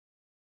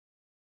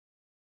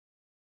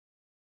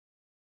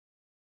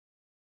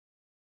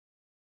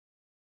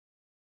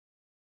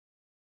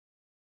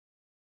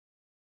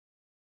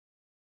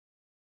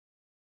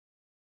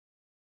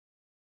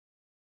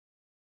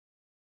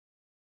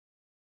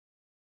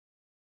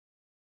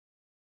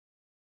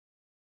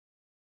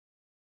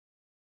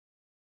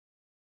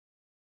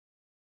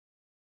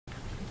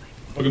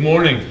Well, good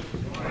morning.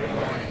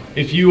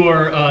 If you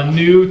are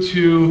new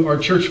to our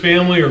church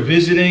family or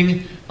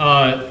visiting,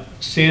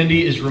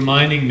 Sandy is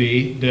reminding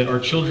me that our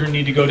children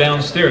need to go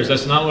downstairs.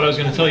 That's not what I was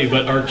going to tell you,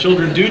 but our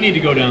children do need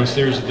to go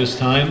downstairs at this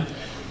time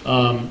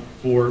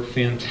for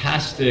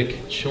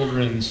fantastic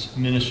children's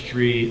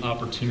ministry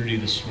opportunity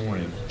this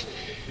morning.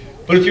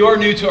 But if you are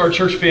new to our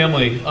church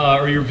family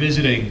or you're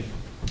visiting,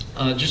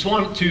 just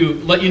want to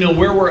let you know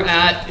where we're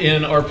at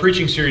in our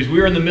preaching series. We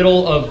are in the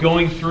middle of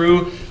going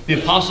through the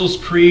Apostles'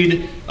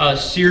 Creed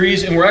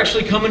series, and we're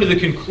actually coming to the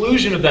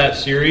conclusion of that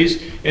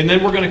series, and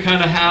then we're going to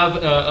kind of have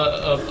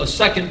a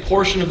second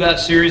portion of that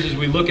series as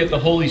we look at the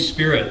Holy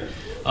Spirit,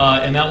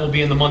 and that will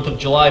be in the month of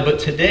July. But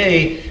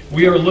today,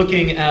 we are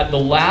looking at the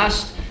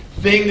last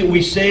thing that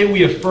we say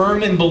we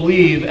affirm and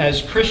believe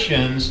as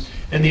Christians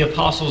in the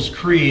Apostles'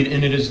 Creed,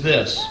 and it is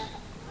this.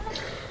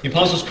 The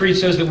Apostles' Creed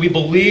says that we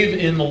believe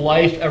in the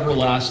life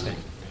everlasting,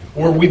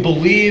 or we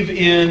believe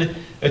in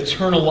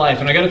eternal life.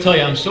 And I got to tell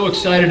you, I'm so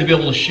excited to be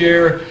able to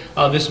share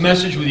this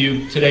message with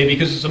you today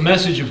because it's a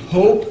message of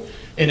hope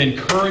and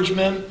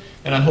encouragement,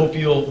 and I hope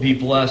you'll be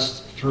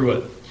blessed through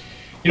it.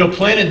 You know,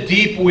 planted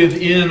deep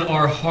within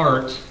our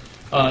heart,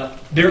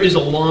 there is a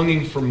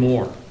longing for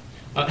more.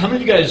 How many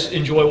of you guys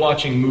enjoy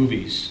watching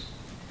movies?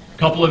 A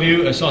couple of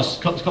you? I saw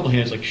a couple of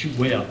hands like shoot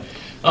way up.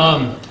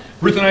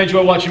 Ruth and I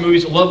enjoy watching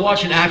movies. I love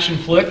watching action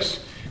flicks.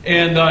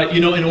 And,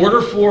 you know, in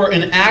order for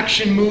an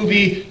action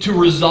movie to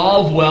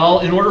resolve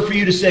well, in order for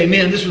you to say,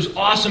 man, this was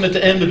awesome at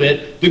the end of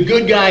it, the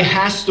good guy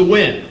has to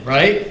win,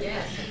 right?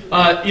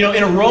 Yes. You know,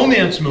 in a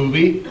romance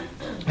movie,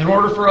 in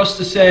order for us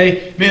to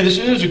say, man, this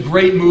was a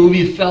great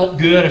movie, it felt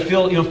good, I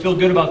feel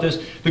good about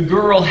this, the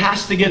girl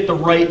has to get the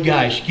right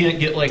guy. She can't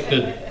get like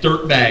the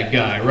dirtbag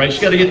guy, right?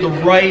 She's got to get the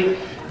right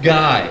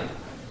guy.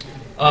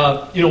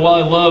 You know, while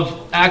I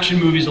love action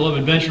movies, I love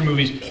adventure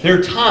movies, there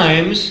are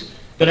times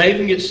that I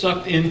even get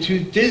sucked into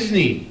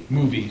Disney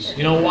movies,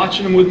 you know,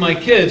 watching them with my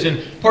kids.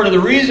 And part of the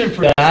reason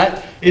for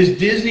that is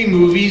Disney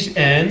movies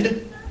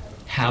end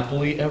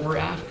happily ever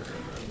after,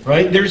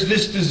 right? There's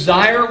this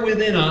desire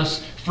within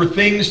us for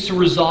things to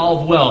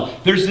resolve well.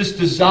 There's this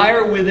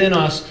desire within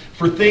us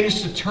for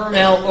things to turn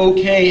out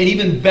okay and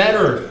even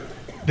better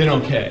than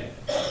okay.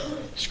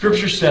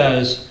 Scripture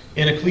says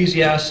in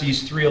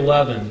Ecclesiastes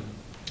 3:11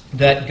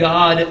 that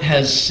God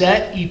has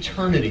set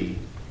eternity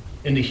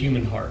in the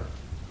human heart.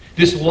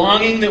 This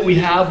longing that we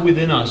have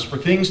within us for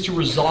things to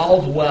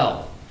resolve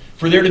well,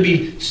 for there to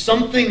be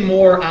something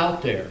more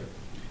out there,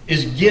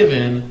 is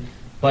given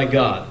by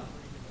God.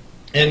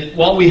 And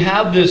while we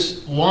have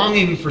this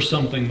longing for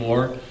something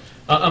more,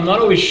 I'm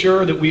not always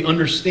sure that we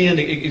understand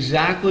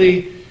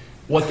exactly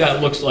what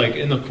that looks like.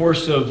 In the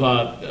course of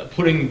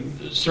putting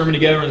the sermon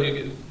together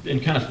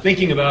and kind of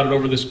thinking about it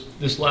over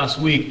this last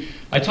week,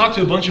 I talked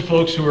to a bunch of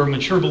folks who are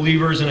mature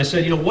believers, and I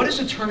said, you know, what does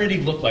eternity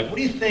look like? What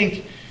do you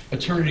think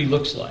eternity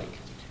looks like?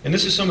 And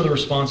this is some of the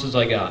responses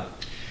I got.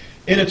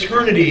 In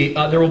eternity,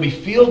 there will be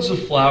fields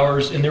of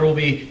flowers, and there will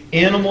be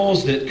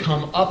animals that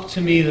come up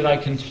to me that I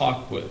can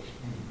talk with.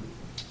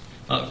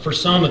 For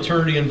some,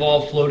 eternity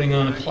involved floating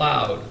on a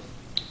cloud.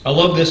 I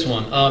love this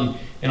one.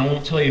 And I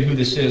won't tell you who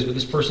this is, but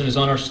this person is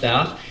on our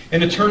staff.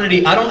 In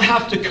eternity, I don't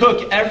have to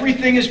cook.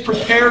 Everything is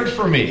prepared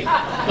for me.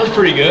 That's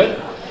pretty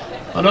good.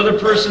 Another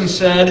person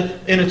said,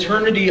 in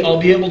eternity,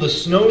 I'll be able to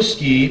snow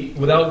ski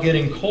without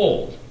getting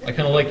cold. I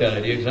kind of like that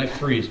idea because I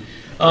freeze.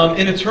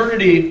 In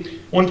eternity,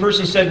 one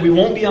person said, we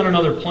won't be on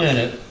another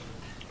planet,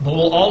 but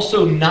we'll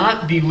also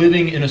not be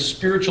living in a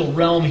spiritual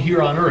realm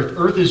here on earth.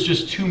 Earth is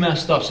just too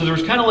messed up. So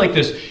there's kind of like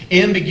this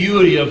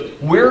ambiguity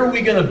of where are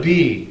we going to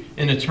be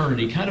in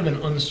eternity, kind of an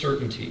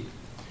uncertainty.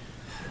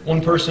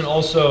 One person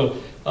also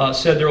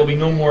said there will be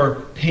no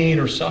more pain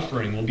or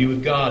suffering. We'll be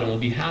with God and we'll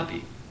be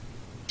happy.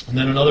 And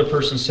then another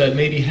person said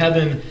maybe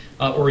heaven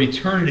or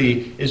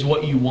eternity is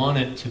what you want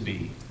it to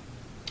be.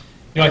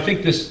 You know, I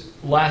think this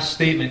last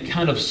statement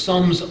kind of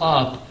sums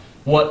up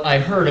what I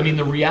heard. I mean,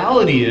 the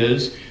reality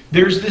is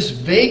there's this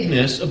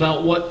vagueness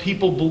about what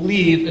people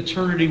believe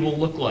eternity will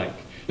look like.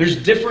 There's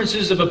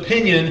differences of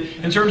opinion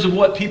in terms of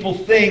what people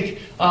think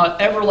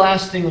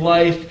everlasting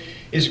life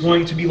is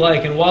going to be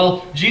like. And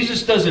while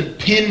Jesus doesn't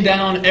pin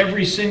down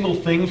every single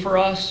thing for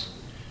us,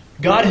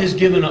 God has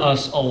given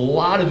us a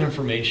lot of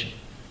information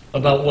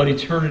about what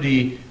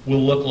eternity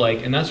will look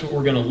like. And that's what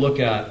we're going to look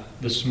at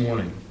this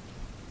morning.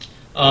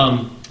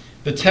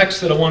 The text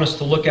that I want us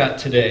to look at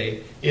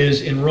today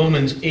is in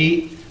Romans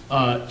 8,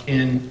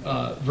 in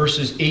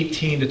verses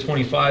 18 to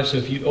 25. So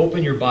if you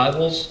open your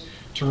Bibles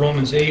to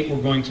Romans 8,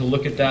 we're going to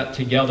look at that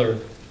together.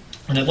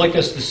 And I'd like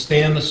us to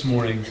stand this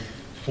morning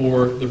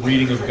for the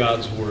reading of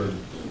God's Word.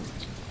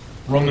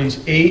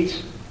 Romans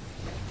 8,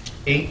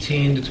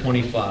 18 to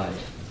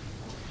 25.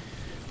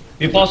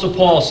 The Apostle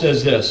Paul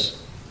says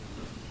this.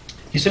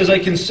 He says, I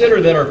consider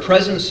that our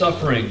present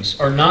sufferings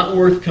are not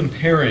worth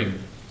comparing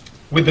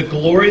with the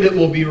glory that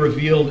will be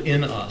revealed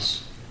in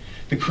us.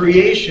 The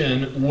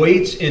creation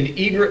waits in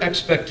eager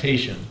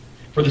expectation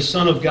for the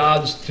Son of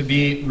God to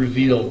be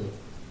revealed.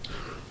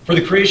 For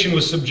the creation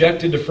was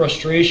subjected to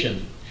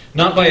frustration,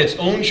 not by its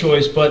own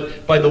choice,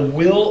 but by the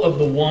will of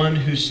the one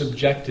who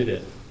subjected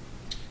it,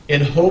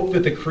 in hope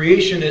that the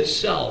creation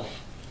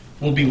itself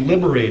will be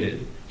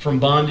liberated from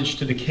bondage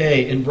to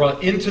decay and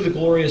brought into the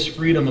glorious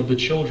freedom of the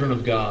children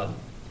of God.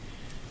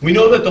 We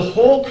know that the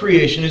whole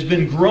creation has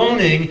been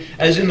groaning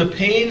as in the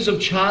pains of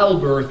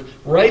childbirth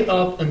right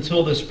up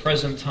until this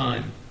present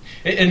time.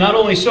 And not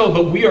only so,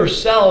 but we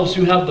ourselves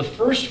who have the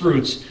first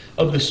fruits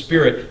of the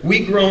Spirit,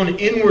 we groan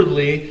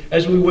inwardly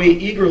as we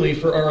wait eagerly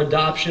for our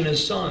adoption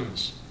as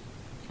sons,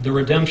 the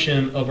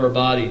redemption of our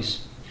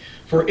bodies.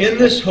 For in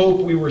this hope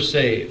we were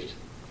saved.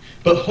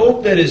 But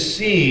hope that is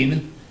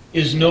seen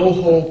is no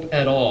hope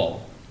at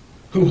all.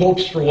 Who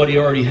hopes for what he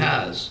already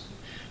has?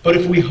 But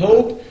if we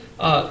hope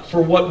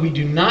for what we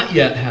do not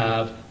yet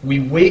have, we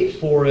wait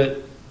for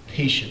it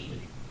patiently.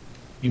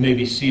 You may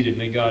be seated.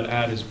 May God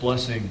add his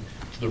blessing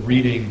to the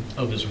reading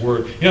of his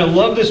word. You know, I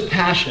love this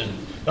passion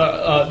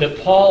that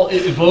Paul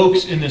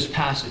evokes in this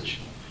passage.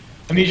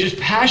 I mean, he's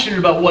just passionate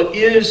about what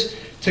is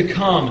to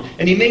come.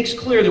 And he makes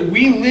clear that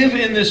we live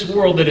in this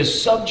world that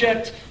is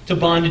subject to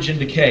bondage and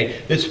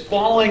decay, that's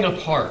falling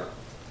apart.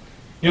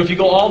 You know, if you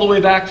go all the way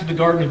back to the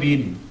Garden of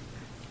Eden,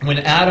 when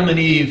Adam and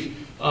Eve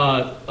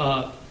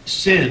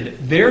sinned,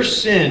 their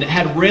sin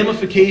had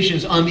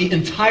ramifications on the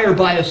entire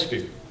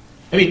biosphere.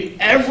 I mean,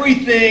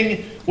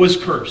 everything was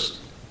cursed.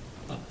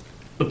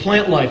 The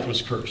plant life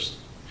was cursed.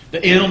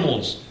 The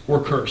animals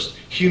were cursed.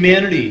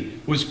 Humanity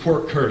was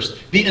cursed.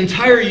 The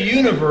entire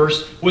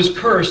universe was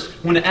cursed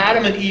when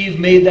Adam and Eve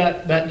made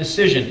that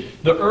decision.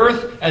 The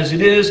earth, as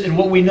it is and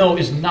what we know,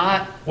 is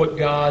not what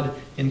God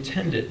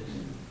intended.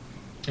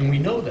 And we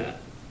know that.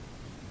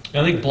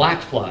 And I think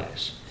black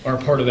flies are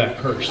part of that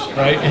curse,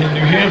 right? In New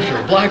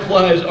Hampshire, black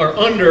flies are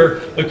under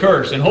the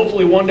curse, and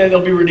hopefully one day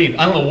they'll be redeemed.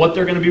 I don't know what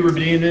they're going to be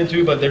redeemed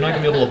into, but they're not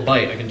going to be able to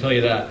bite, I can tell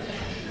you that.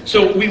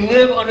 So we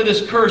live under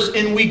this curse,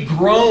 and we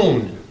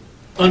groan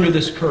under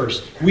this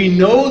curse. We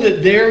know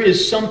that there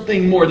is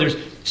something more. There's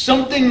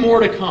something more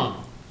to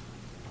come.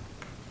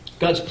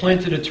 God's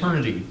planted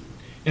eternity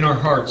in our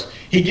hearts.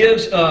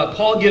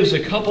 Paul gives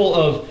a couple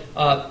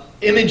of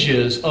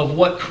images of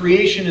what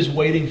creation is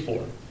waiting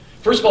for.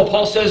 First of all,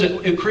 Paul says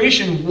that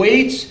creation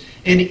waits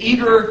in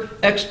eager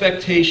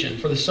expectation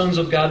for the sons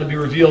of God to be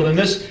revealed. And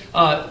this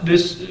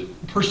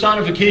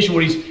personification,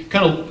 what he's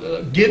kind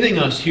of giving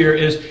us here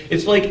is,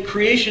 it's like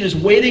creation is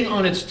waiting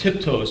on its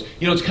tiptoes.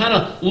 You know, it's kind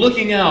of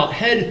looking out,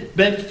 head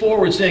bent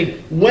forward,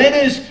 saying, when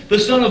is the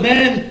Son of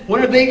Man,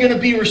 when are they going to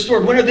be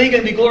restored? When are they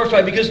going to be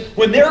glorified? Because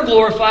when they're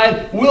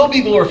glorified, we'll be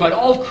glorified.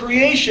 All of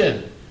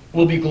creation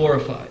will be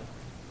glorified.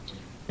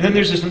 And then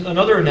there's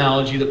another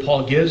analogy that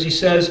Paul gives. He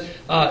says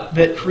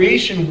that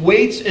creation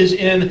waits as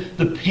in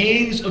the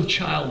pains of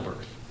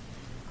childbirth.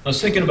 I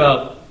was thinking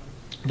about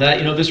that.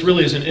 You know, this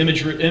really is an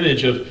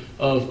image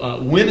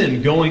of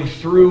women going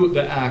through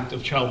the act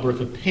of childbirth,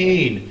 the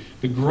pain,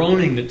 the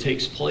groaning that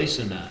takes place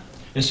in that.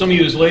 And some of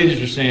you as ladies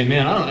are saying,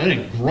 man, I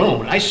didn't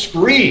groan. I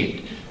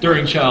screamed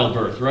during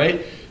childbirth,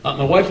 right?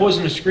 My wife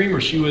wasn't a screamer.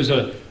 She was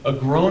a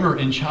groaner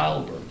in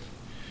childbirth.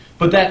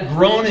 But that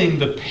groaning,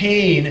 the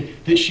pain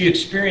that she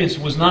experienced,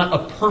 was not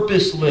a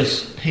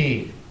purposeless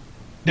pain.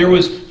 There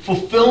was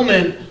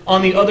fulfillment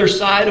on the other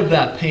side of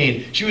that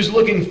pain. She was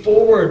looking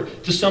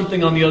forward to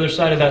something on the other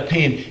side of that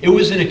pain. It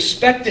was an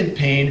expectant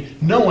pain,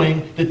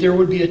 knowing that there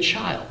would be a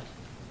child,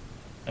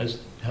 as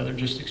Heather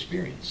just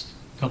experienced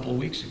a couple of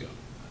weeks ago.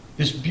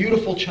 This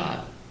beautiful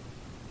child.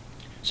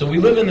 So we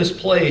live in this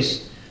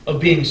place of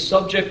being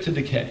subject to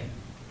decay,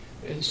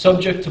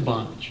 subject to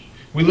bondage.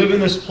 We live in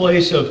this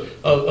place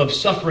of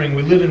suffering.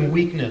 We live in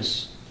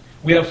weakness.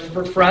 We have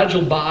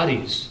fragile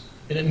bodies,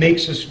 and it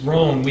makes us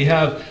groan. We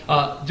have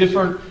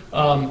different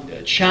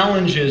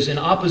challenges and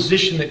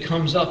opposition that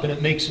comes up, and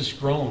it makes us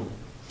groan.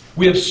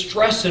 We have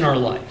stress in our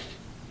life,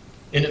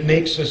 and it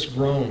makes us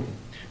groan.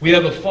 We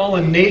have a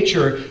fallen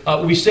nature.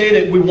 We say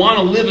that we want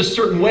to live a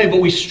certain way, but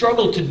we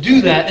struggle to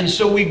do that, and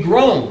so we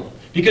groan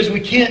because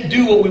we can't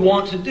do what we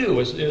want to do,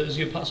 as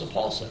the Apostle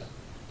Paul said.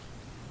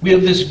 We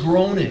have this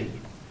groaning.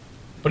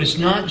 But it's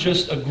not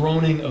just a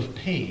groaning of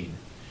pain.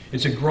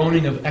 It's a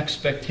groaning of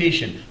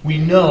expectation. We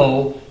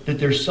know that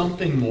there's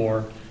something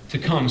more to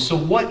come. So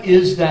what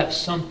is that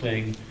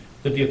something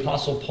that the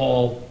Apostle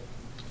Paul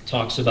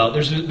talks about?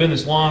 There's been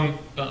this long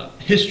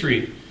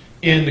history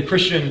in the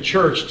Christian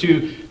church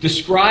to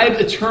describe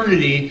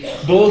eternity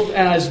both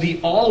as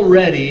the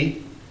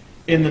already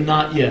and the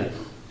not yet.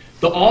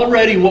 The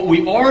already, what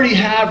we already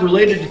have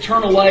related to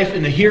eternal life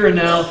in the here and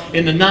now,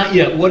 and the not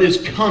yet, what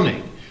is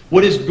coming.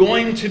 What is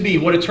going to be,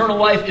 what eternal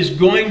life is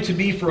going to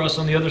be for us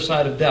on the other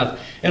side of death.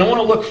 And I want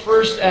to look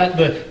first at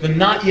the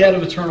not yet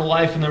of eternal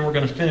life, and then we're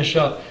going to finish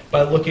up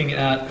by looking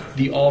at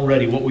the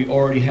already, what we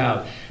already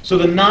have. So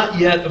the not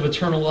yet of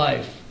eternal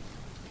life.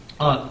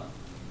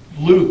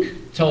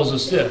 Luke tells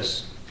us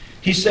this.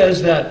 He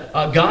says that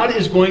God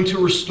is going to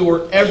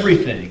restore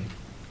everything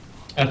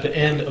at the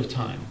end of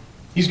time.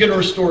 He's going to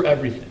restore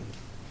everything.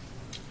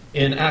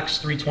 In Acts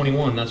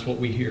 3:21, that's what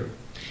we hear.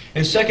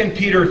 In 2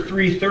 Peter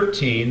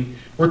 3:13,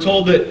 we're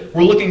told that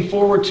we're looking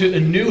forward to a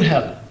new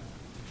heaven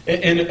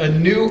and a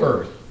new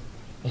earth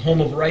a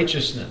home of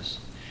righteousness.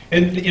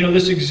 And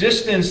this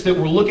existence that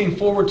we're looking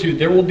forward to,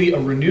 there will be a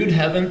renewed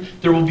heaven,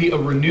 there will be a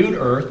renewed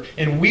earth,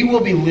 and we will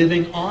be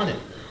living on it.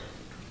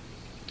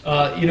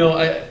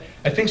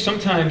 I think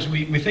sometimes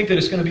we think that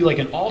it's going to be like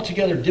an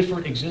altogether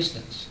different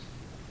existence.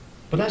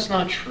 But that's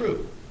not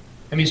true.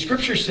 I mean,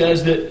 Scripture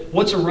says that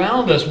what's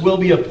around us will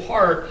be a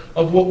part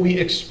of what we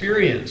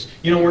experience.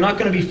 We're not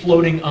going to be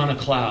floating on a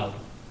cloud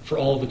for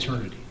all of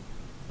eternity.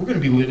 We're going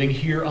to be living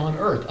here on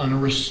earth, on a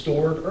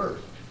restored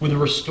earth, with a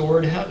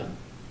restored heaven.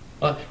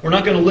 We're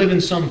not going to live in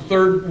some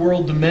third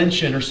world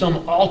dimension or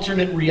some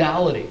alternate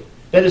reality.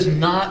 That is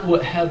not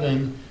what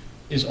heaven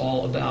is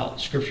all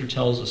about. Scripture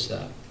tells us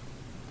that.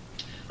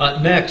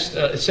 Next,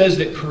 it says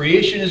that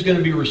creation is going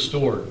to be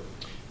restored.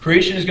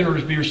 Creation is going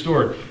to be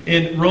restored.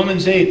 In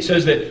Romans 8, it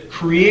says that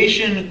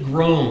creation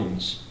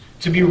groans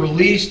to be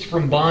released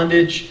from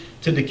bondage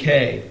to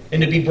decay and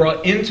to be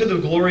brought into the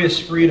glorious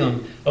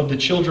freedom of the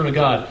children of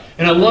God.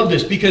 And I love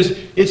this because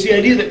it's the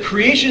idea that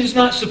creation is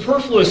not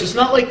superfluous. It's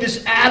not like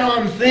this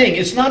add-on thing.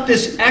 It's not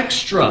this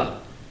extra.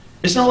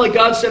 It's not like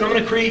God said, I'm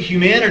going to create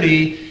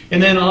humanity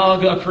and then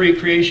I'll create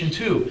creation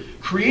too.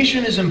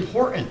 Creation is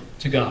important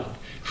to God.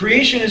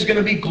 Creation is going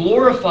to be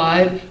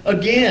glorified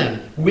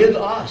again with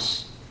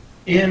us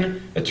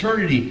in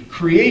eternity.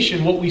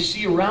 Creation, what we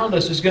see around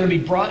us, is going to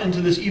be brought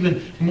into this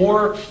even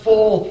more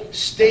full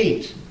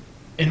state.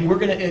 And we're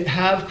going to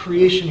have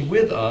creation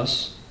with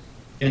us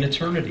in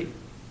eternity.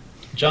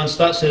 John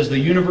Stott says the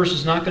universe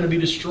is not going to be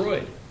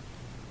destroyed,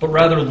 but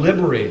rather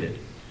liberated,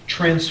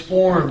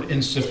 transformed,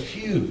 and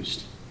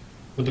suffused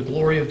with the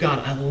glory of God.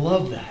 I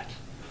love that.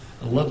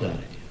 I love that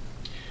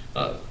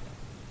idea.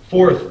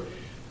 Fourth,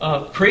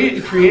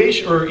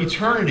 creation or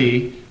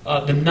eternity,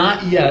 the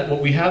not yet,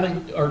 what we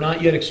are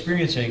not yet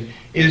experiencing,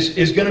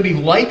 is going to be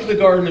like the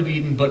Garden of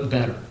Eden, but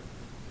better.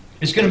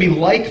 It's going to be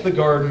like the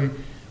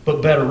garden,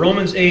 but better.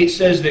 Romans 8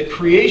 says that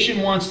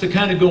creation wants to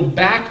kind of go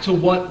back to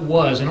what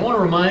was. And I want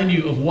to remind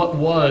you of what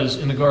was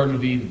in the Garden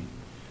of Eden.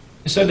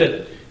 It said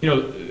that,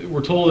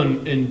 we're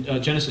told in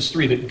Genesis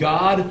 3 that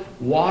God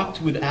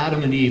walked with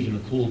Adam and Eve in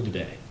the cool of the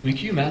day. I mean,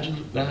 can you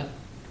imagine that?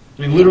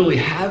 I mean, literally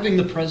having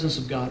the presence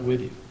of God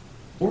with you.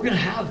 We're going to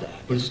have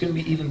that, but it's going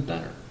to be even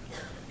better.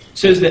 It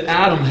says that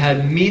Adam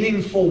had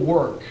meaningful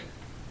work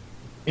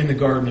in the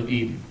Garden of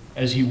Eden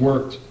as he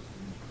worked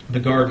the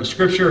garden.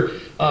 Scripture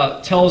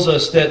tells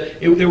us that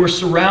they were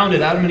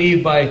surrounded, Adam and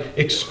Eve, by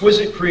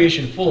exquisite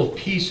creation full of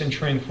peace and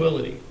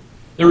tranquility.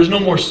 There was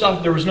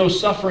no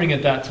suffering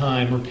at that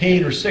time, or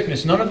pain or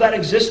sickness. None of that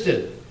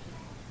existed.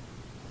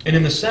 And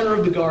in the center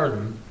of the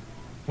garden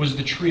was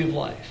the tree of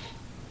life,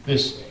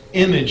 this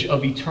image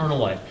of eternal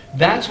life.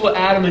 That's what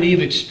Adam and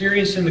Eve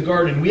experienced in the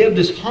garden. We have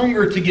this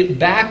hunger to get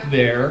back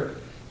there,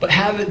 but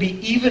have it be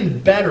even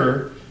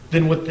better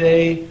than what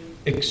they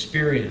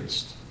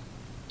experienced.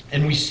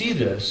 And we see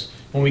this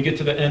when we get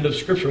to the end of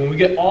Scripture. When we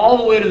get all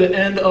the way to the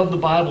end of the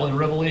Bible in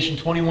Revelation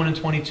 21 and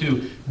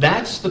 22,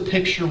 that's the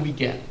picture we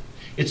get.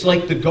 It's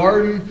like the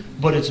garden,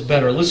 but it's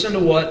better. Listen to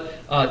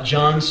what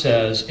John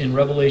says in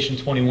Revelation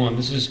 21.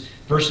 This is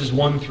verses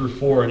 1 through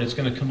 4, and it's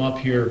going to come up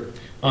here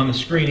on the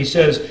screen. He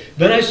says,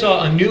 "Then I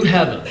saw a new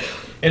heaven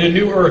and a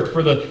new earth,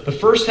 for the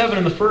first heaven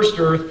and the first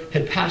earth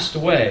had passed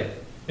away,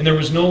 and there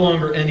was no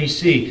longer any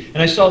sea.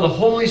 And I saw the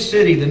holy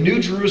city, the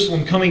new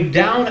Jerusalem, coming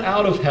down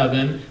out of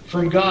heaven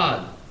from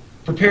God,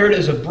 prepared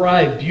as a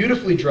bride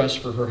beautifully dressed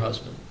for her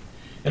husband.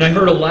 And I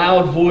heard a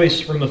loud voice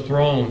from the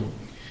throne,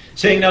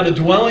 saying, 'Now the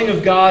dwelling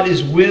of God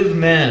is with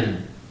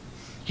men.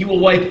 He will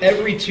wipe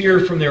every tear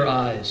from their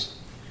eyes.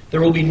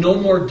 There will be no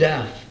more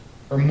death,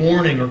 or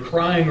mourning, or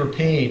crying, or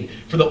pain,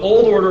 for the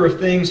old order of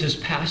things has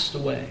passed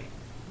away.'"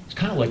 It's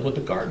kind of like what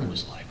the garden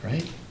was like,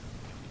 right?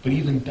 But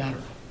even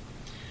better.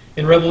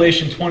 In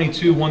Revelation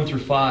 22, 1 through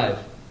 5,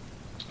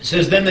 it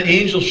says, "Then the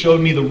angel showed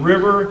me the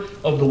river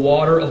of the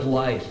water of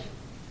life,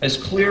 as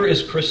clear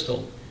as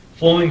crystal,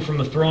 flowing from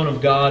the throne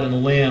of God and the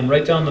Lamb,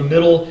 right down the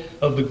middle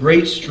of the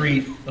great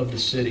street of the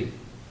city.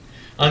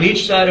 On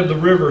each side of the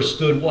river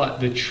stood" what?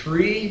 "The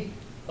tree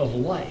of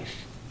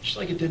life," just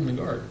like it did in the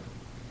garden.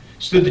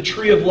 "Stood the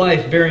tree of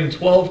life, bearing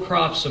 12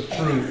 crops of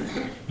fruit,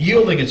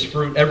 yielding its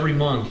fruit every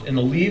month, and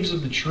the leaves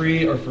of the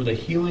tree are for the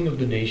healing of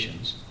the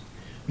nations.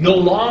 No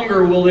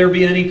longer will there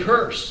be any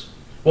curse."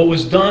 What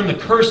was done, the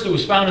curse that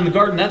was found in the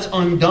garden, that's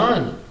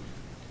undone.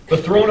 "The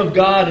throne of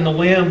God and the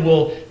Lamb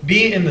will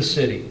be in the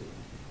city,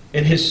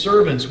 and his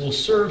servants will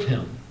serve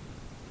him.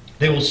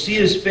 They will see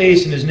his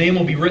face, and his name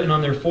will be written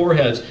on their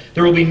foreheads.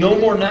 There will be no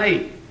more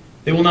night.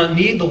 They will not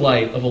need the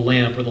light of a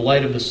lamp or the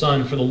light of the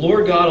sun, for the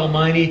Lord God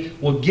Almighty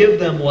will give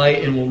them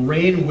light and will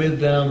reign with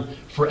them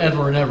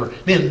forever and ever."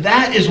 Man,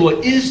 that is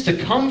what is to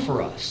come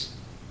for us.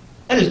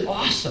 That is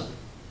awesome.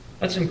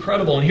 That's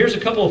incredible. And here's a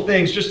couple of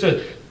things just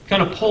to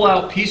kind of pull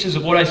out pieces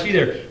of what I see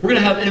there. We're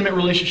going to have an intimate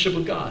relationship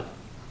with God.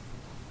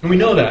 And we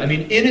know that. I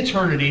mean, in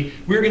eternity,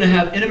 we're going to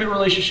have intimate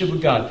relationship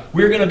with God.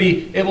 We're going to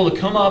be able to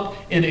come up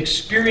and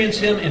experience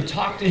him and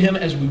talk to him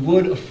as we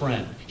would a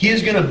friend. He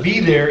is going to be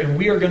there, and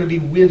we are going to be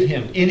with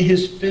him in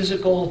his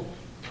physical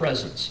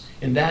presence.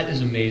 And that is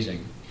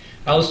amazing.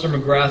 Alistair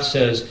McGrath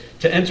says,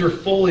 to enter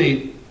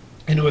fully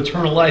into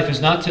eternal life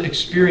is not to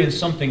experience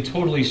something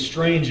totally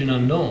strange and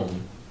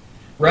unknown.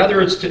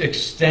 Rather, it's to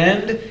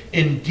extend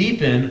and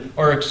deepen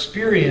our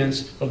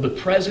experience of the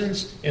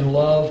presence and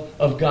love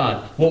of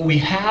God. What we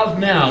have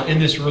now in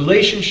this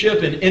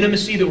relationship and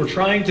intimacy that we're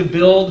trying to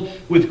build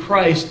with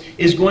Christ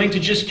is going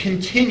to just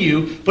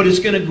continue, but it's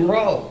going to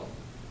grow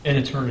in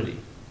eternity.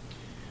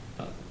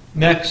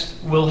 Next,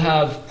 we'll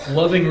have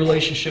loving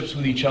relationships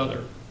with each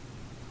other.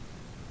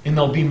 And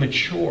they'll be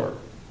mature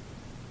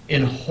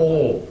and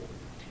whole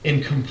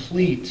and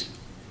complete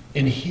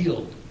and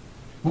healed.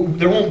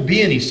 There won't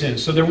be any sin,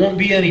 so there won't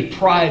be any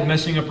pride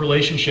messing up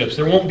relationships.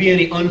 There won't be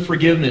any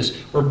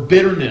unforgiveness or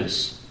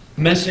bitterness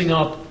messing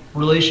up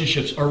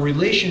relationships. Our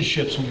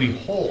relationships will be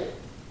whole.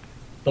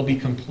 They'll be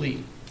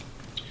complete.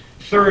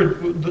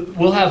 Third,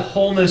 we'll have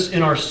wholeness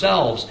in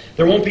ourselves.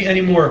 There won't be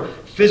any more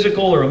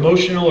physical or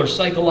emotional or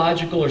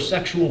psychological or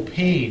sexual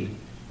pain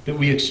that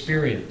we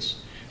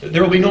experience.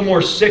 There will be no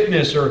more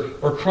sickness or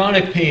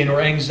chronic pain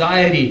or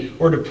anxiety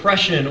or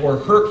depression or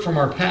hurt from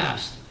our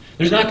past.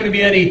 There's not going to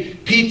be any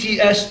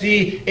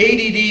PTSD,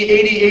 ADD,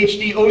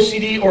 ADHD,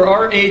 OCD, or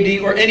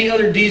RAD, or any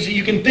other Ds that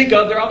you can think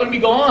of. They're all going to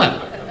be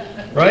gone.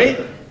 Right?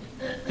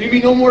 There'll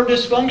be no more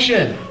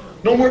dysfunction,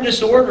 no more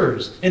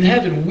disorders. In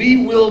heaven,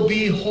 we will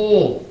be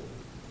whole.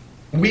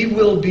 We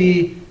will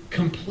be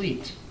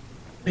complete.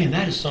 Man,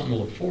 that is something to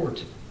look forward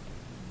to.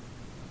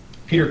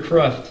 Peter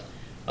Kreeft,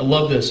 I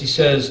love this. He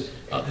says,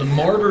 the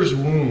martyr's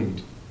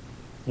wound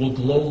will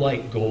glow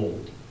like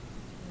gold,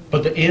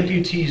 but the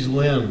amputee's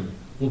limb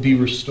will be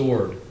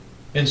restored,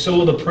 and so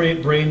will the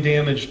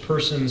brain-damaged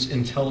person's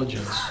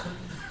intelligence.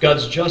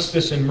 God's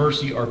justice and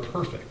mercy are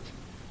perfect,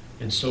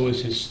 and so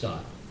is His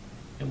style.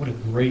 And what a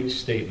great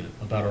statement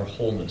about our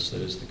wholeness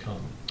that is to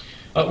come.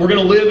 We're going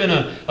to live in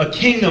a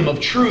kingdom of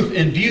truth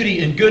and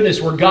beauty and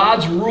goodness where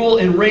God's rule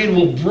and reign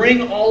will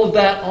bring all of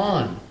that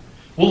on.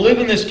 We'll live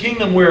in this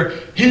kingdom where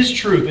His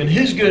truth and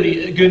His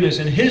goodness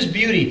and His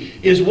beauty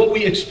is what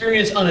we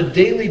experience on a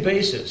daily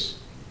basis.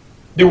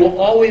 There will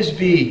always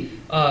be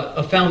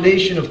a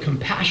foundation of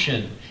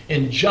compassion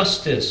and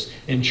justice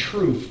and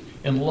truth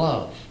and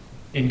love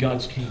in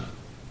God's kingdom.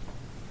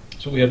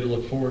 That's what we have to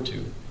look forward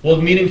to. We'll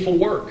have meaningful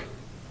work.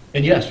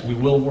 And yes, we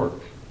will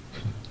work.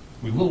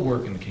 We will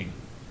work in the kingdom.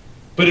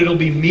 But it'll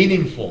be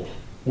meaningful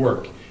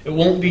work. It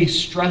won't be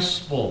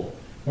stressful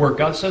work.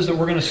 God says that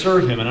we're going to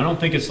serve Him. And I don't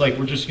think it's like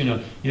we're just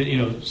going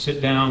to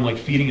sit down like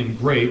feeding Him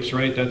grapes,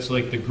 right? That's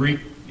like the Greek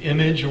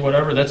image or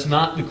whatever. That's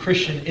not the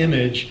Christian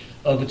image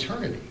of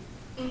eternity.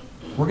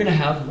 We're going to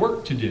have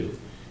work to do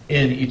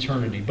in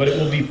eternity, but it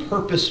will be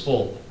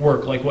purposeful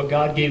work, like what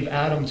God gave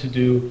Adam to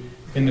do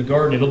in the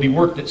garden. It'll be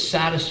work that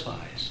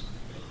satisfies,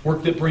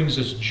 work that brings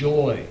us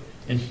joy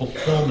and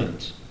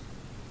fulfillment.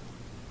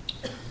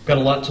 We've got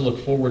a lot to look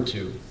forward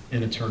to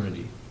in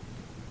eternity.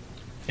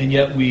 And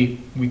yet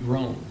we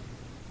groan.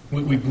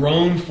 We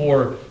groan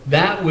for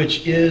that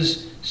which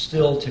is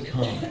still to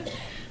come.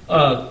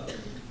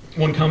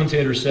 One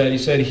commentator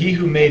said, he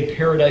who made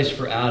paradise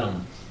for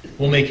Adam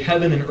will make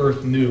heaven and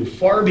earth new,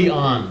 far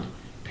beyond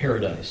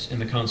paradise in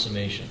the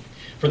consummation.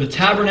 For the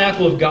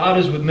tabernacle of God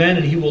is with men,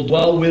 and He will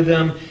dwell with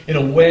them in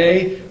a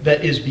way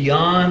that is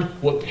beyond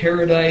what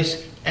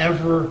paradise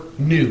ever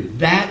knew.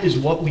 That is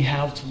what we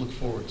have to look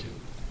forward to.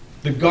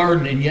 The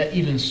garden, and yet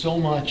even so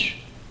much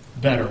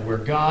better, where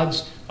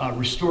God's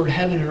restored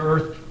heaven and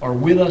earth are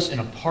with us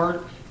and a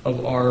part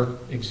of our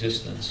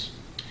existence.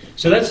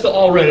 So that's the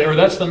already, or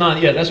that's the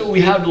not yet. That's what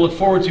we have to look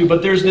forward to.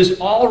 But there's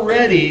this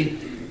already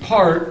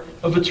part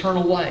of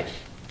eternal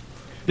life.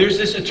 There's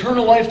this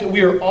eternal life that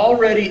we are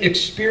already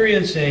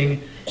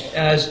experiencing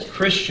as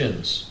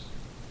Christians.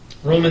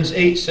 Romans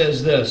 8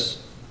 says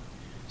this.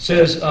 It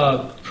says,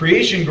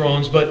 creation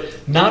groans,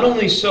 but not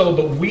only so,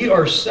 but we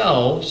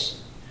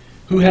ourselves,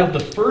 who have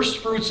the first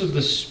fruits of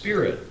the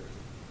Spirit,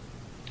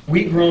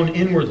 we groan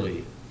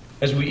inwardly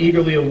as we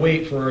eagerly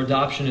await for our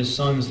adoption as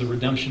sons, the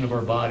redemption of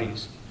our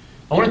bodies.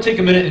 I want to take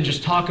a minute and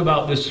just talk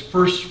about this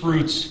first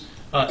fruits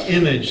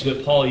image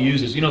that Paul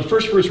uses. You know,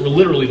 first fruits were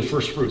literally the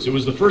first fruits. It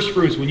was the first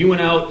fruits when you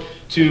went out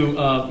to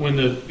when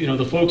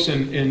the folks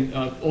in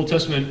Old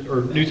Testament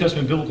or New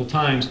Testament biblical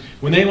times,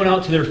 when they went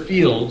out to their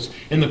fields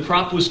and the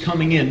crop was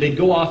coming in, they'd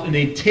go off and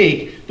they'd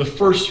take the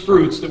first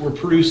fruits that were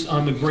produced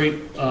on the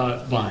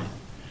grapevine,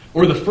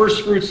 or the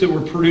first fruits that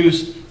were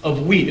produced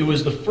of wheat. It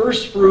was the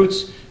first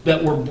fruits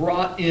that were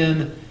brought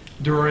in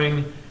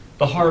during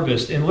the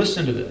harvest. And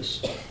listen to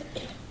this.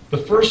 The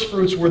first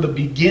fruits were the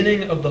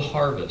beginning of the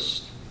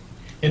harvest,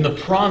 in the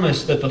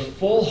promise that the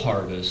full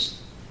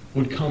harvest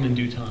would come in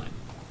due time.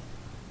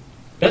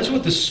 That's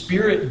what the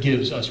Spirit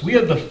gives us. We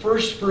have the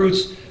first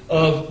fruits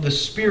of the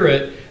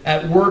Spirit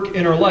at work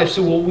in our life.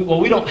 So while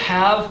we don't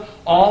have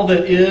all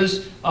that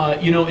is,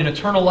 in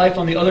eternal life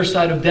on the other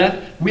side of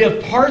death, we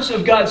have parts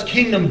of God's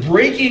kingdom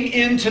breaking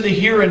into the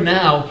here and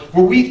now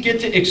where we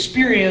get to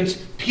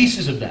experience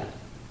pieces of that.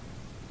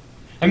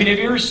 I mean, have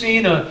you ever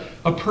seen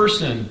a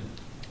person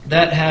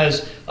that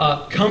has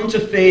come to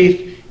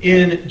faith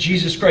in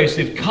Jesus Christ?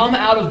 They've come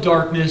out of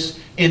darkness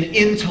and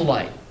into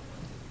light.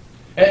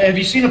 Have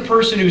you seen a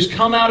person who's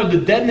come out of the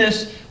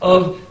deadness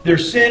of their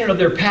sin and of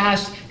their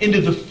past into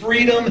the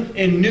freedom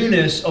and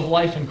newness of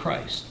life in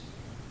Christ?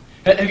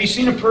 Have you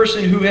seen a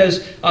person who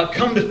has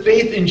come to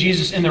faith in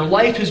Jesus and their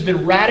life has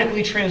been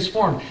radically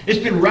transformed? It's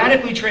been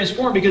radically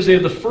transformed because they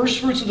have the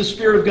first fruits of the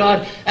Spirit of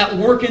God at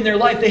work in their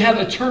life. They have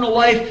eternal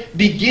life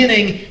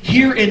beginning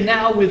here and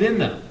now within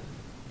them.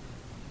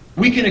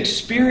 We can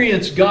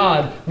experience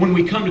God when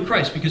we come to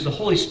Christ because the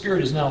Holy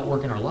Spirit is now at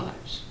work in our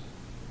lives.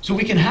 So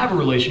we can have a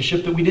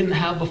relationship that we didn't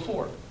have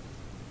before.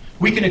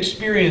 We can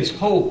experience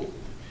hope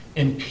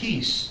and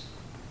peace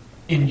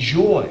and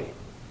joy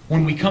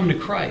when we come to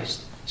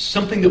Christ.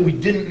 Something that we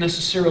didn't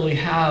necessarily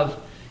have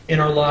in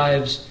our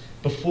lives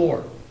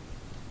before.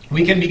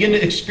 We can begin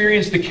to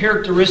experience the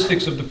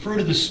characteristics of the fruit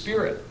of the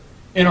Spirit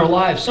in our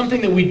lives.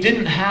 Something that we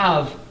didn't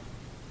have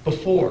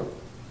before.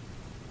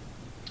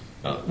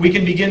 We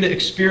can begin to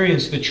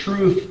experience the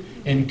truth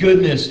and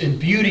goodness and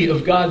beauty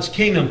of God's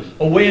kingdom,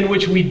 a way in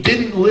which we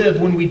didn't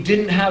live when we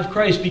didn't have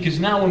Christ, because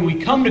now when we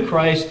come to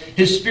Christ,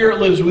 His Spirit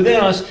lives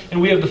within us, and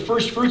we have the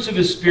first fruits of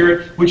His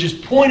Spirit, which is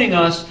pointing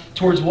us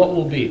towards what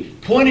will be,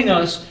 pointing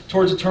us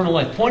towards eternal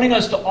life, pointing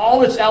us to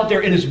all that's out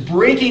there, and is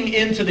breaking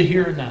into the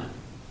here and now.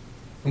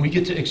 And we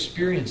get to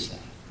experience that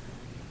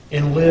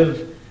and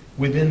live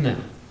within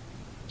that.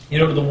 You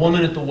know, to the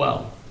woman at the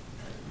well,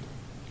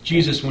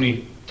 Jesus, when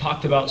He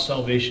talked about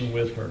salvation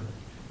with her,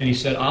 and He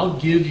said, I'll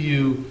give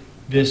you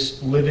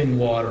this living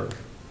water.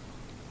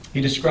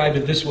 He described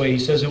it this way. He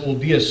says it will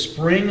be a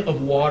spring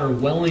of water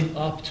welling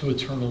up to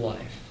eternal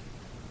life.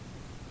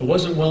 It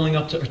wasn't welling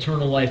up to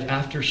eternal life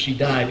after she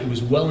died. It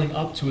was welling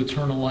up to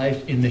eternal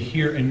life in the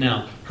here and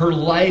now. Her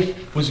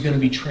life was going to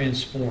be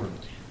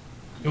transformed.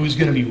 It was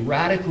going to be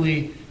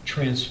radically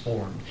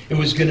transformed. It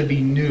was going to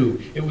be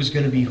new. It was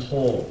going to be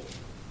whole.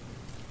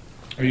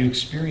 Are you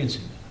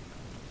experiencing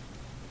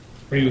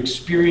that? Are you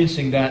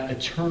experiencing that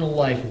eternal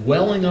life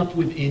welling up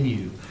within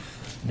you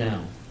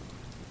now?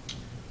 So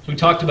we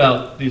talked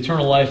about the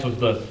eternal life of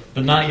the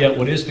not yet,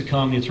 what is to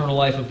come, the eternal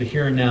life of the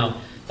here and now.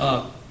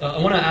 I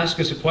want to ask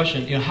us a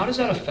question. You know, how does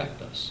that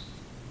affect us?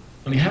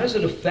 I mean, how does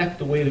it affect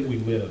the way that we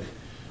live?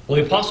 Well,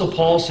 the Apostle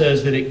Paul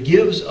says that it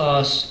gives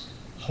us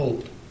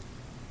hope.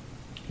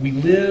 We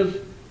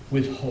live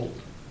with hope.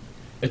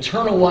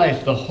 Eternal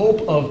life, the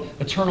hope of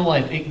eternal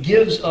life, it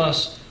gives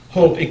us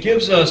hope. It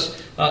gives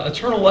us,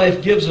 eternal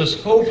life gives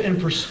us hope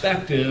and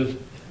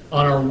perspective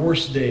on our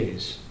worst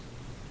days.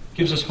 It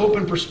gives us hope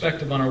and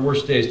perspective on our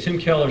worst days. Tim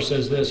Keller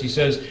says this. He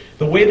says,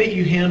 the way that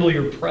you handle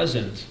your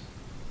present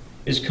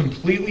is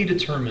completely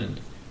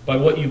determined by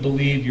what you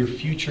believe your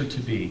future to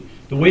be.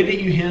 The way that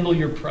you handle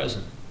your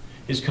present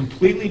is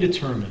completely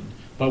determined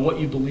by what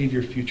you believe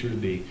your future to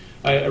be.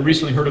 I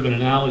recently heard of an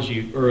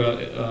analogy or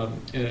an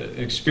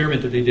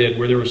experiment that they did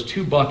where there was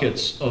 2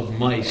 buckets of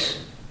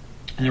mice,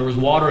 and there was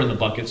water in the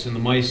buckets, and the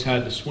mice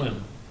had to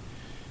swim.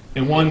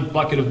 And one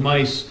bucket of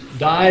mice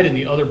died, and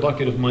the other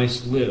bucket of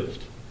mice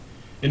lived.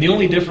 And the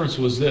only difference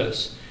was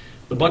this.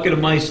 The bucket of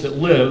mice that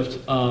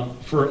lived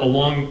for a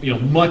long,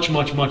 much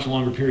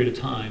longer period of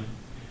time,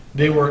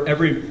 they were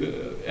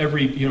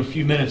every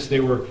few minutes they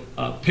were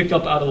picked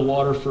up out of the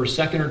water for a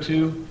second or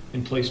two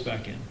and placed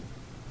back in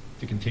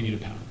to continue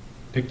to pound.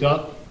 Picked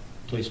up,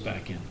 placed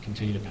back in,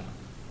 continue to pound.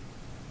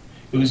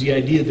 It was the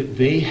idea that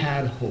they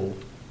had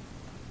hope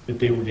that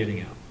they were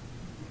getting out.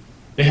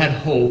 They had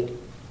hope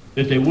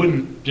that they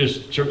wouldn't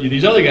just,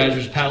 these other guys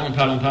were just paddling.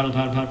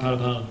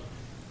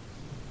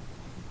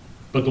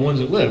 But the ones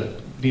that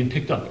lived, being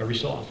picked up every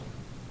so often.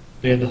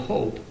 They had the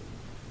hope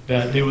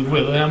that they would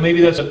live. Now,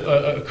 maybe that's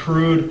a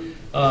crude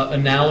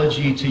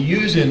analogy to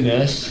use in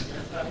this.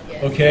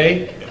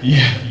 Okay?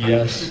 Yeah,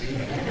 yes.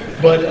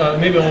 But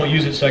maybe I won't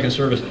use it second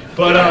service.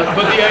 But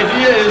the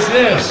idea is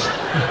this.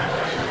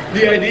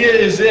 The idea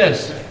is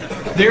this.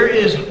 There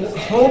is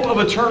hope of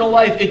eternal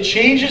life. It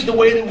changes the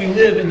way that we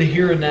live in the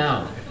here and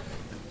now.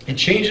 It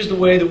changes the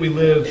way that we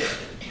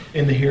live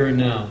in the here and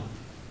now.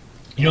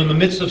 In the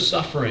midst of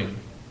suffering,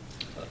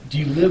 do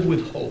you live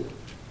with hope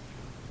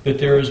that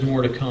there is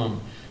more to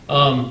come?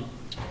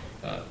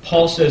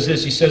 Paul says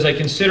this. He says, I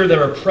consider that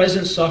our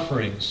present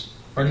sufferings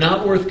are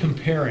not worth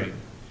comparing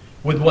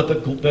with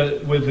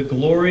the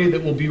glory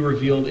that will be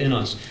revealed in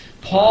us.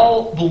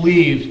 Paul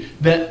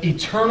believed that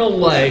eternal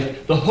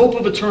life, the hope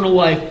of eternal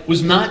life,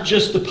 was not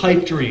just a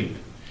pipe dream.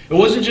 It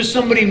wasn't just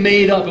somebody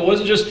made up. It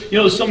wasn't just,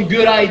 some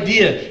good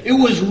idea. It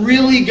was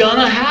really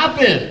gonna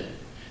happen.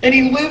 And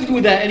he lived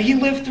with that, and he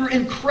lived through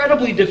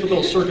incredibly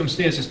difficult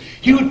circumstances.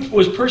 He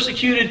was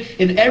persecuted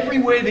in every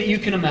way that you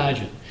can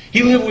imagine.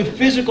 He lived with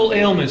physical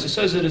ailments. It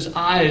says that his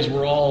eyes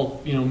were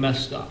all,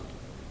 messed up.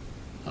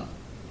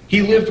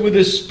 He lived with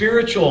this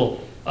spiritual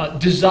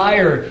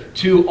desire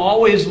to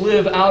always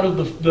live out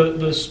of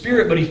the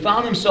spirit, but he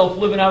found himself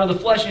living out of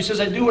the flesh. He says,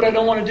 I do what I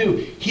don't want to do.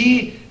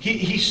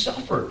 He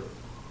suffered.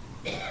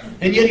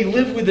 And yet he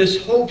lived with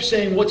this hope,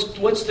 saying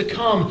what's to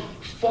come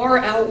far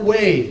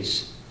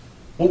outweighs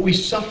what we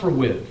suffer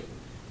with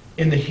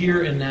in the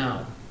here and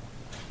now.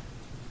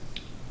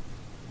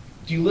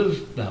 Do you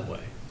live that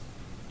way?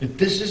 That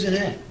this isn't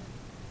it.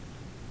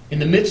 In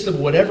the midst of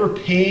whatever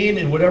pain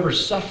and whatever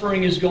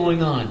suffering is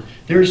going on,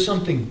 there is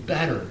something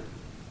better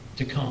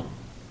to come.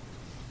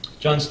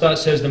 John Stott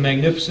says the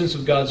magnificence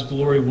of God's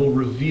glory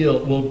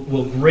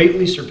will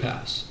greatly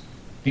surpass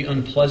the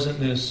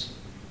unpleasantness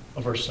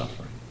of our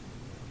suffering.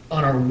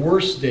 On our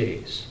worst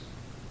days,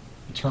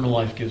 eternal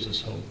life gives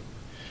us hope.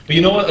 But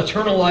you know what?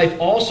 Eternal life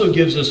also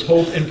gives us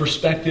hope and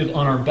perspective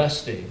on our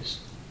best days.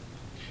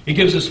 It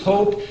gives us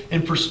hope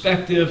and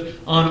perspective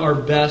on our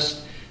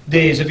best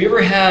days. Have you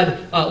ever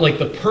had like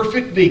the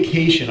perfect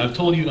vacation? I've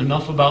told you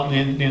enough about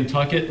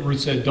Nantucket. Ruth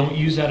said, don't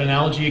use that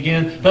analogy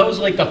again. That was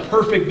like the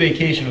perfect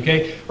vacation,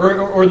 okay?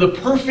 Or the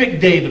perfect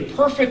day, the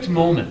perfect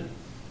moment.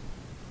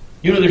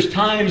 You know, there's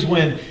times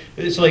when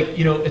it's like,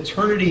 you know,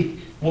 eternity,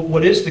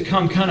 what is to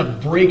come kind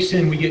of breaks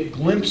in. We get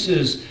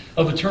glimpses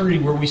of eternity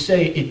where we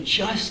say, it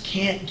just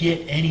can't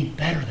get any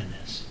better than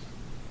this.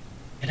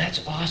 And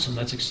that's awesome.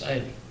 That's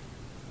exciting.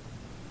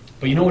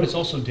 But you know what? It's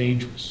also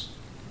dangerous.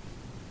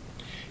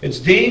 It's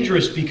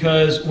dangerous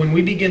because when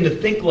we begin to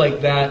think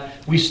like that,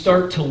 we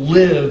start to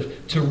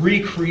live to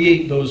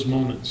recreate those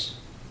moments.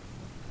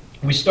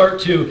 We start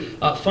to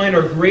find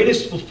our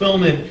greatest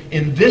fulfillment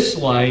in this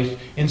life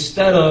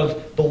instead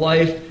of the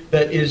life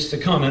that is to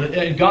come.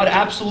 And God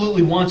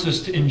absolutely wants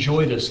us to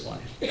enjoy this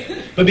life.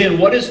 But man,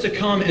 what is to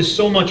come is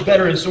so much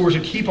better, and so we're to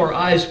keep our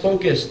eyes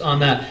focused on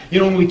that. You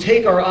know, when we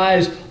take our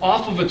eyes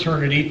off of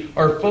eternity,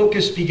 our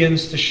focus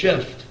begins to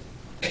shift.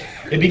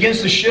 It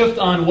begins to shift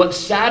on what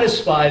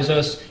satisfies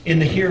us in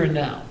the here and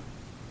now.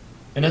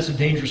 And that's a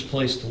dangerous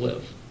place to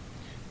live.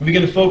 We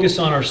begin to focus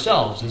on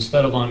ourselves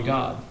instead of on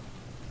God.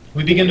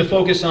 We begin to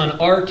focus on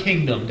our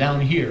kingdom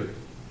down here,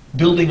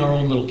 building our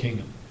own little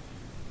kingdom,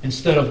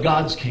 instead of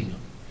God's kingdom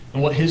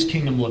and what His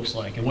kingdom looks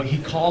like and what He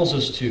calls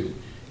us to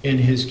in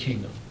His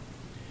kingdom.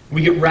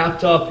 We get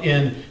wrapped up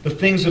in the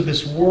things of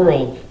this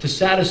world to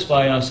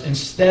satisfy us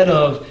instead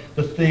of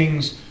the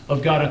things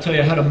of God. I'll tell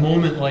you, I had a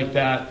moment like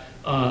that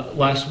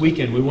last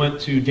weekend. We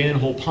went to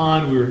Danhole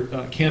Pond. We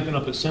were camping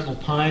up at Sentinel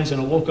Pines,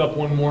 and I woke up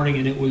one morning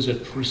and it was a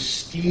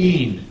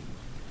pristine,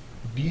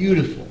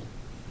 beautiful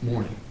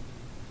morning.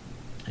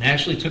 And I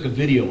actually took a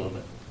video of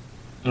it,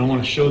 and I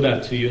want to show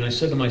that to you. And I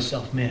said to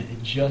myself, man,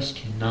 it just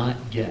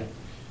cannot get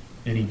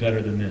any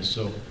better than this.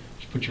 So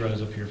just put your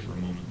eyes up here for a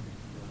moment.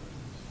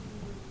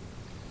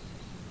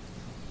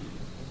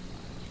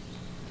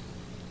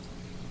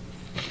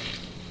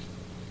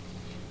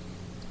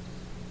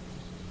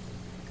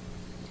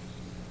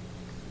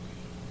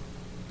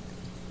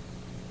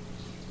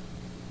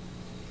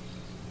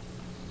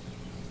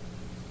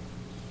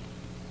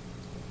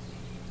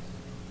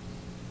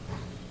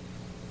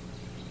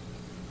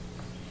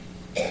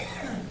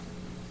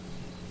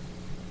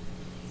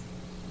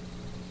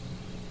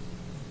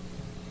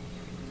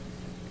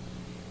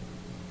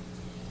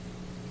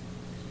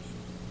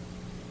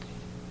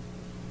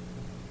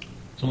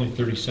 It's only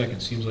 30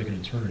 seconds. Seems like an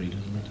eternity,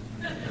 doesn't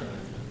it?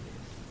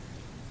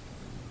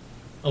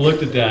 I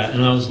looked at that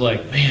and I was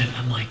like, man,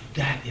 I'm like,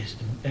 that is...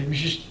 I was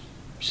just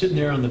sitting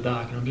there on the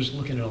dock and I'm just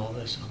looking at all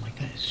this and I'm like,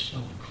 that is so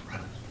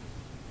incredible.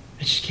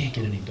 I just can't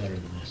get any better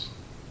than this.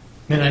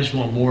 Man, I just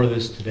want more of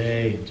this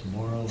today and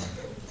tomorrow.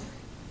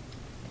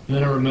 And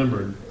then I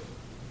remembered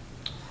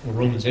what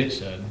Romans 8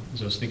 said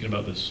as I was thinking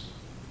about this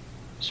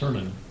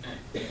sermon.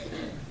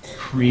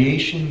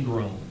 Creation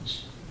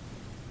groans.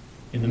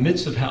 In the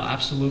midst of how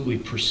absolutely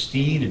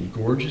pristine and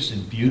gorgeous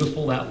and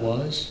beautiful that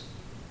was,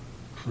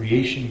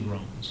 creation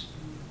groans.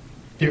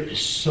 There is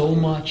so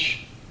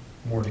much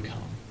more to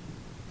come.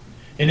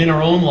 And in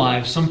our own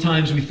lives,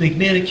 sometimes we think,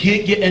 man, it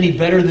can't get any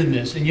better than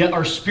this. And yet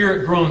our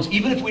spirit groans,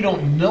 even if we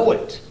don't know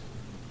it,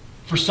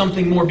 for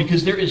something more,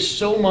 because there is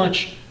so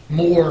much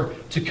more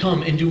to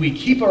come. And do we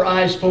keep our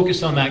eyes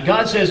focused on that?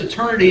 God says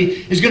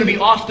eternity is going to be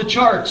off the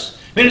charts.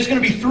 Man, it's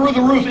going to be through the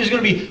roof. It's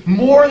going to be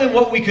more than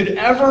what we could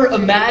ever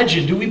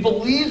imagine. Do we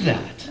believe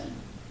that?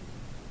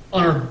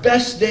 On our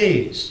best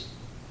days,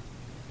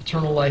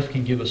 eternal life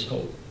can give us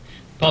hope.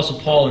 Apostle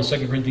Paul in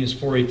 2 Corinthians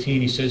 4:18,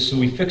 he says, so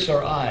we fix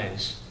our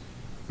eyes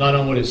not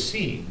on what is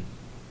seen,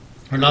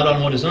 or not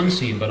on what is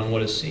unseen, but on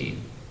what is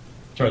seen.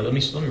 Sorry, let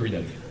me read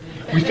that again.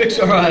 We fix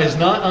our eyes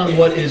not on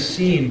what is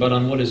seen, but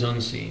on what is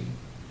unseen.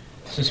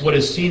 Since what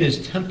is seen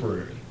is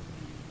temporary,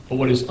 but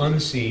what is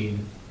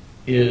unseen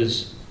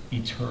is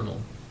eternal.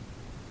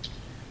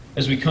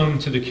 As we come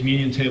to the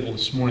communion table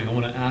this morning, I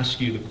want to ask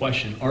you the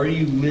question, are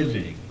you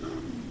living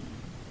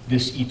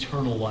this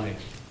eternal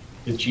life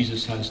that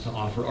Jesus has to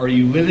offer? Are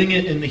you living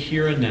it in the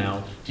here and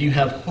now? Do you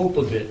have hope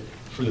of it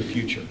for the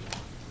future?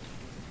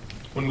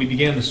 When we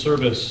began the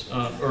service,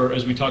 or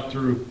as we talked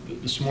through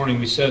this morning,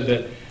 we said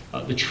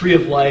that the tree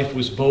of life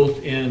was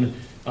both in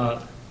the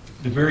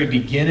very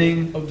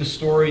beginning of the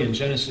story in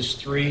Genesis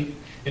 3,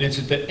 and it's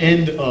at the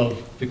end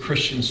of the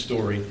Christian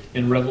story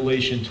in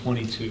Revelation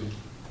 22.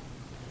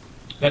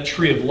 That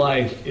tree of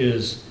life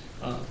is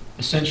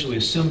essentially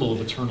a symbol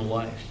of eternal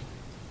life.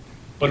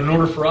 But in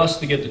order for us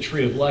to get the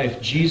tree of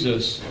life,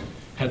 Jesus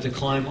had to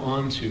climb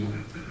onto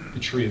the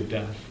tree of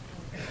death.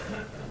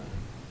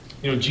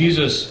 You know,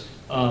 Jesus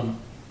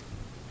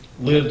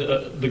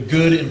lived the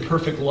good and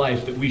perfect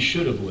life that we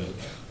should have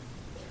lived.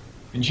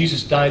 And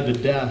Jesus died the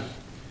death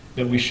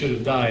that we should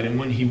have died. And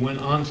when he went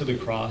onto the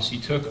cross, he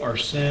took our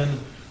sin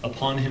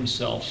upon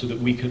himself so that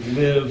we could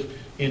live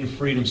in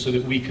freedom, so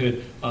that we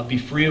could be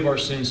free of our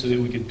sins, so that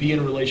we could be in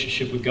a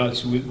relationship with God,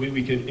 so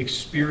we could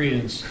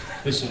experience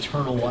this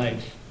eternal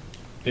life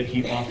that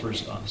he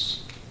offers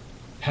us.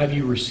 Have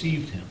you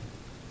received him?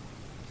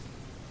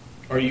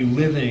 Are you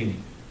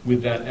living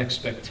with that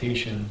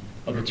expectation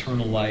of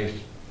eternal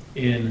life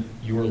in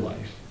your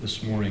life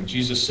this morning?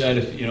 Jesus said,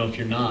 if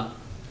you're not,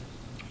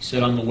 he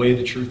said, I'm the way,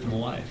 the truth, and the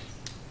life.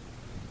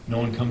 No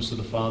one comes to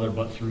the Father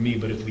but through me.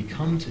 But if we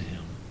come to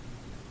him,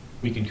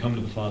 we can come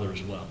to the Father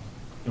as well.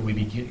 And we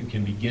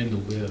can begin to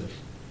live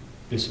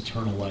this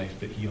eternal life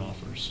that he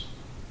offers.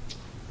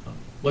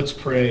 Let's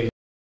pray